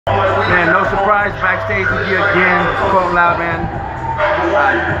stage with you again, Colton man.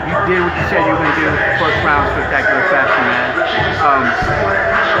 You did what you said you were going to do. First round, spectacular fashion, man.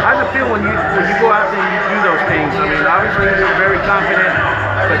 How does it feel when you go out there and you do those things? I mean, obviously you're very confident,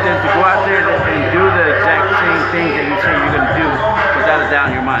 but then to go out there and do the exact same things that you say you're going to do without a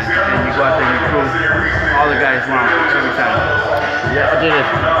doubt in your mind, and you go out there and you prove all the guys wrong every time. Yeah, dude,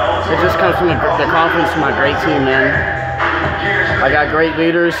 it just comes from the confidence from my great team, man. I got great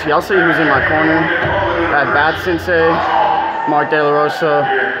leaders. Y'all see who's in my corner. I had Bat Sensei, Mark De La Rosa,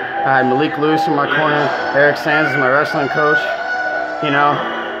 I had Malik Lewis in my corner, Eric Sands is my wrestling coach. You know,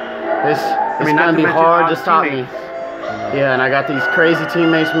 it's gonna be hard to stop me. Yeah, and I got these crazy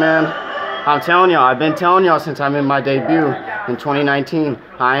teammates, man. I'm telling y'all, I've been telling y'all since I made my debut in 2019,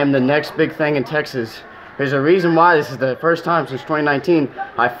 I am the next big thing in Texas. There's a reason why this is the first time since 2019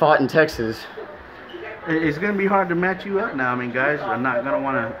 I fought in Texas. It's gonna be hard to match you up now. I mean, guys are not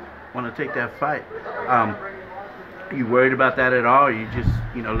gonna wanna take that fight. You worried about that at all? Or you just,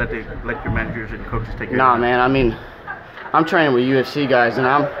 you know, let your managers and coaches take care of it? Nah, man. I mean, I'm training with UFC guys, and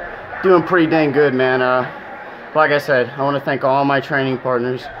I'm doing pretty dang good, man. Like I said, I want to thank all my training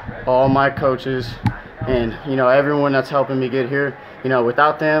partners, all my coaches, and you know everyone that's helping me get here. You know,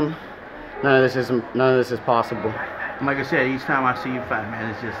 without them, none of this is possible. And like I said, each time I see you fight, man,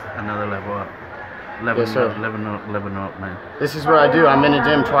 it's just another level up. Yes, sir. Level up, man. This is what I do. I'm in the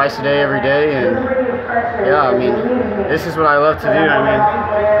gym twice a day, every day, and yeah, I mean, this is what I love to do. I mean,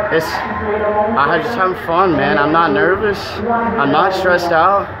 I'm just having fun, man. I'm not nervous. I'm not stressed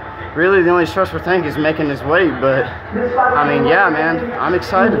out. Really, the only stressful thing is making this weight, but I mean, yeah, man, I'm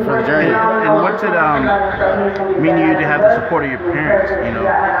excited for the journey. And what's it mean to you to have the support of your parents? You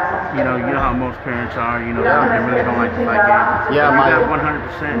know how most parents are. You know, they really don't like to fight games. Yeah, you got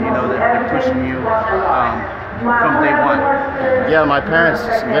 100%. You know, they're pushing you from day one. Yeah, my parents,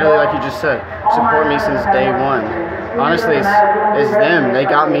 literally like you just said, support me since day one. Honestly, it's them. They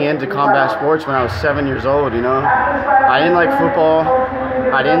got me into combat sports when I was 7 years old, you know. I didn't like football.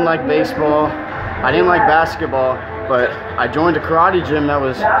 I didn't like baseball. I didn't like basketball. But I joined a karate gym that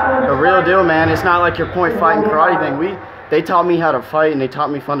was a real deal, man. It's not like your point fighting karate thing. They taught me how to fight and they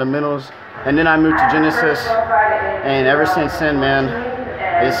taught me fundamentals. And then I moved to Genesis. And ever since then, man,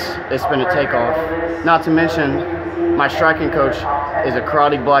 it's been a takeoff. Not to mention, my striking coach is a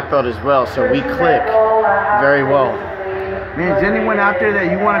karate black belt as well, so we click very well. Man, is anyone out there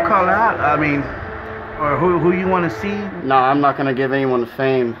that you want to call out? I mean, or who you want to see? No, I'm not going to give anyone the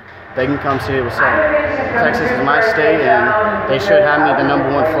fame. They can come see it what's up. Texas is my state, and they should have me the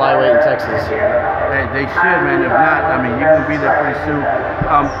 #1 flyweight in Texas. They should, man. If not, I mean, you're going to be there pretty soon.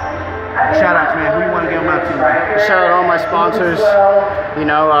 Shout outs, man. Who you want to give them out to? Shout out all my sponsors. You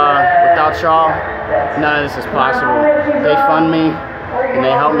know, without y'all, none of this is possible. They fund me and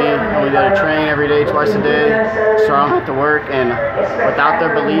they help me be able to train every day, twice a day, so I don't have to work. And without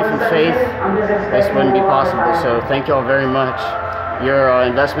their belief and faith, this wouldn't be possible. So thank y'all very much. Your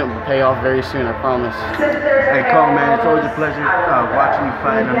investment will pay off very soon, I promise. Hey, Colton, man, it's always a pleasure watching you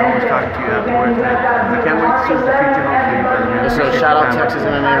fight and always talking to you afterwards, man. I can't wait to see what the future holds for you, brother, man. Yes, sir. Shout out Texas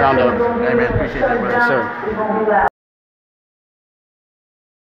MMA Roundup. Hey, man, appreciate that, brother. Yes, sir.